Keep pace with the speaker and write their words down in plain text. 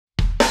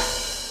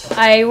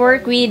I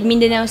work with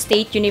Mindanao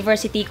State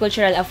University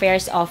Cultural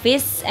Affairs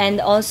Office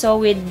and also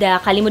with the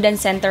Kalimudan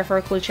Center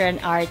for Culture and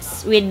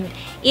Arts with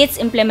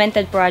its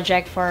implemented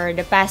project for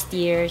the past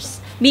years.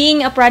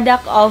 Being a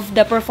product of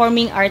the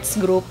Performing Arts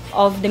Group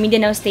of the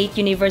Mindanao State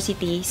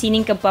University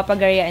Sining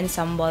Kapapagaria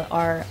Ensemble,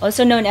 or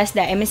also known as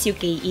the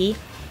MSUKE,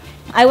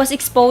 I was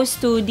exposed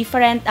to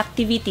different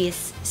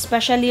activities,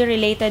 especially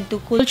related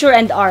to culture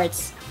and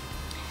arts.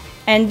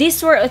 And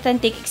these were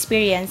authentic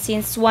experience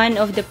since one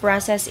of the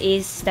process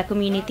is the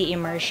community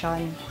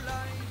immersion.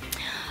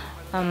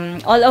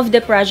 All of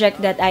the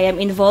projects that I am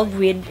involved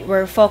with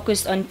were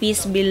focused on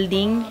peace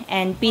building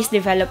and peace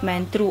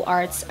development through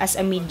arts as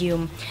a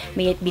medium,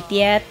 may it be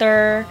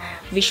theater,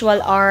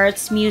 visual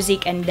arts,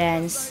 music, and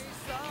dance.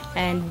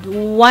 And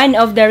one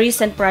of the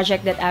recent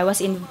projects that I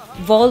was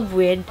involved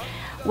with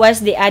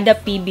was the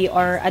ADAPT-PB,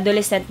 or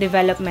Adolescent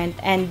Development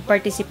and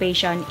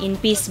Participation in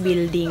Peace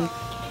Building,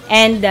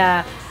 and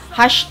the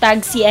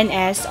hashtag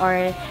CNS,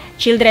 or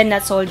Children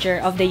Not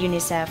Soldier of the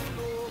UNICEF.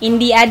 In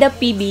the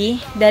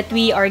ADAPT-PB that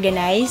we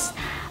organized,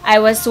 I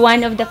was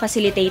one of the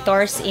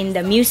facilitators in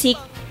the music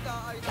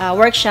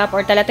workshop,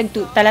 or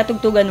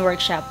Talatugtugan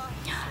workshop.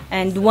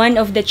 And one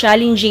of the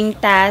challenging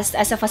tasks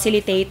as a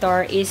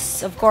facilitator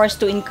is, of course,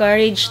 to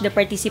encourage the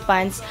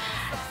participants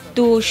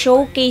to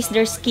showcase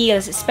their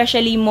skills,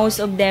 especially most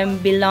of them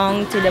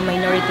belong to the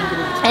minority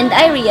groups. And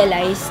I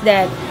realized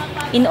that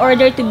in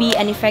order to be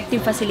an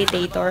effective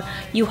facilitator,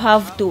 you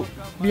have to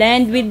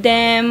blend with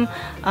them,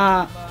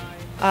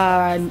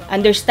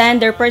 understand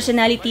their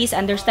personalities,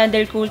 understand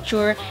their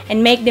culture,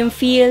 and make them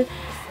feel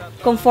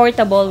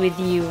comfortable with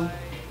you.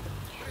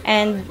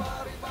 And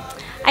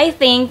I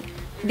think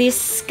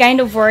this kind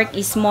of work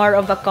is more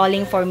of a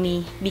calling for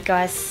me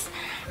because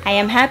I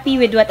am happy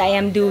with what I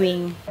am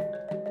doing.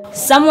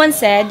 Someone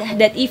said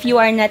that if you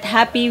are not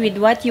happy with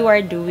what you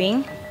are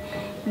doing,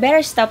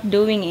 better stop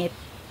doing it.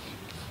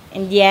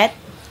 And yet,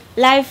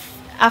 life,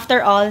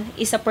 after all,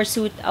 is a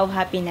pursuit of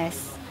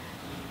happiness.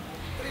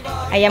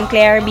 I am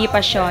Claire B.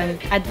 Pasion,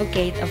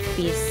 Advocate of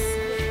Peace.